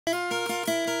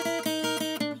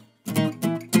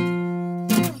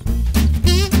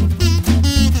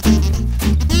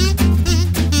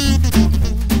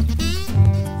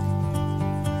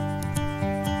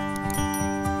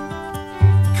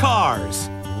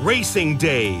Racing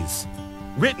Days.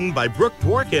 Written by Brooke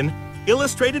Dworkin,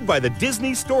 illustrated by the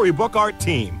Disney Storybook art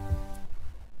team.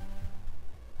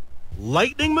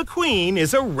 Lightning McQueen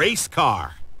is a race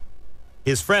car.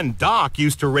 His friend Doc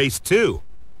used to race too.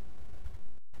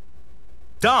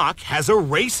 Doc has a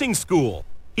racing school.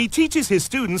 He teaches his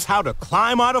students how to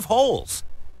climb out of holes.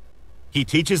 He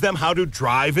teaches them how to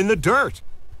drive in the dirt.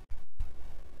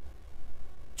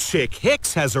 Chick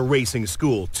Hicks has a racing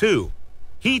school too.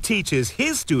 He teaches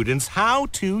his students how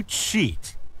to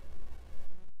cheat.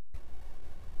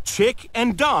 Chick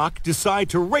and Doc decide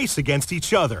to race against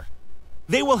each other.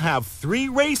 They will have 3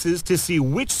 races to see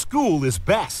which school is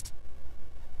best.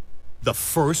 The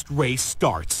first race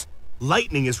starts.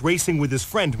 Lightning is racing with his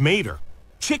friend Mater.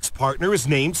 Chick's partner is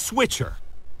named Switcher.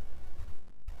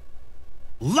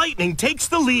 Lightning takes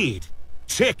the lead.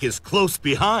 Chick is close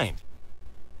behind.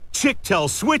 Chick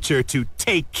tells Switcher to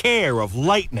take care of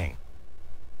Lightning.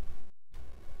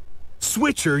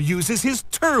 Switcher uses his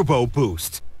turbo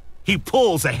boost. He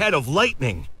pulls ahead of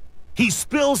Lightning. He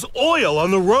spills oil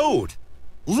on the road.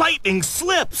 Lightning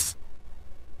slips.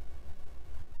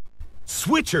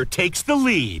 Switcher takes the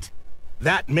lead.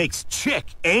 That makes Chick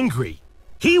angry.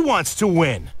 He wants to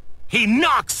win. He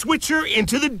knocks Switcher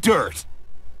into the dirt.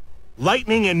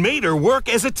 Lightning and Mater work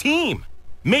as a team.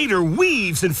 Mater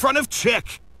weaves in front of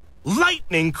Chick.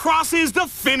 Lightning crosses the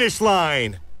finish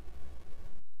line.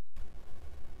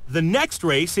 The next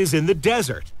race is in the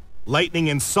desert. Lightning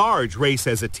and Sarge race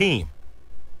as a team.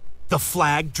 The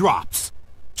flag drops.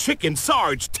 Chick and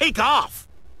Sarge take off.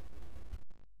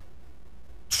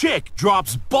 Chick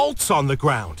drops bolts on the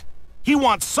ground. He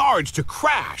wants Sarge to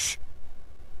crash.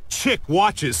 Chick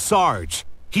watches Sarge.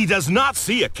 He does not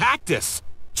see a cactus.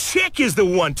 Chick is the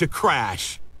one to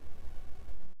crash.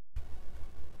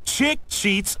 Chick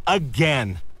cheats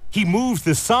again. He moves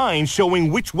the sign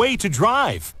showing which way to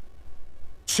drive.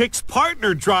 Chick's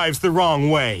partner drives the wrong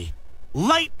way.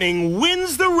 Lightning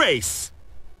wins the race.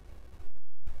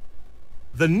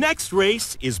 The next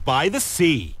race is by the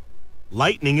sea.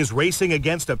 Lightning is racing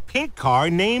against a pink car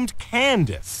named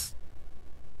Candace.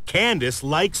 Candace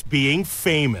likes being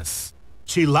famous.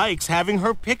 She likes having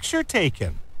her picture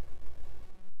taken.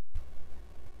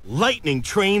 Lightning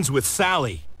trains with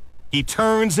Sally. He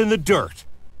turns in the dirt.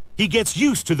 He gets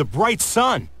used to the bright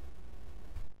sun.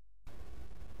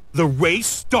 The race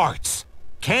starts.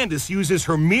 Candace uses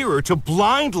her mirror to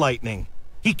blind Lightning.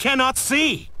 He cannot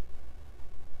see.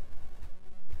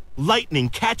 Lightning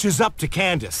catches up to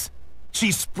Candace.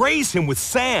 She sprays him with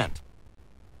sand.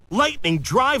 Lightning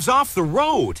drives off the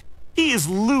road. He is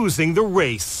losing the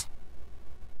race.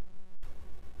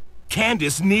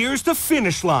 Candace nears the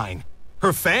finish line.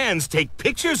 Her fans take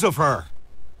pictures of her.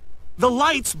 The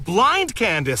lights blind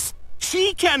Candace.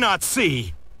 She cannot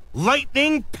see.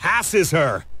 Lightning passes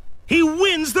her. He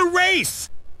wins the race.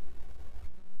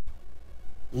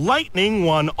 Lightning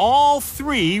won all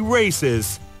 3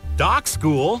 races. Doc's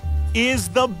school is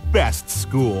the best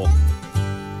school.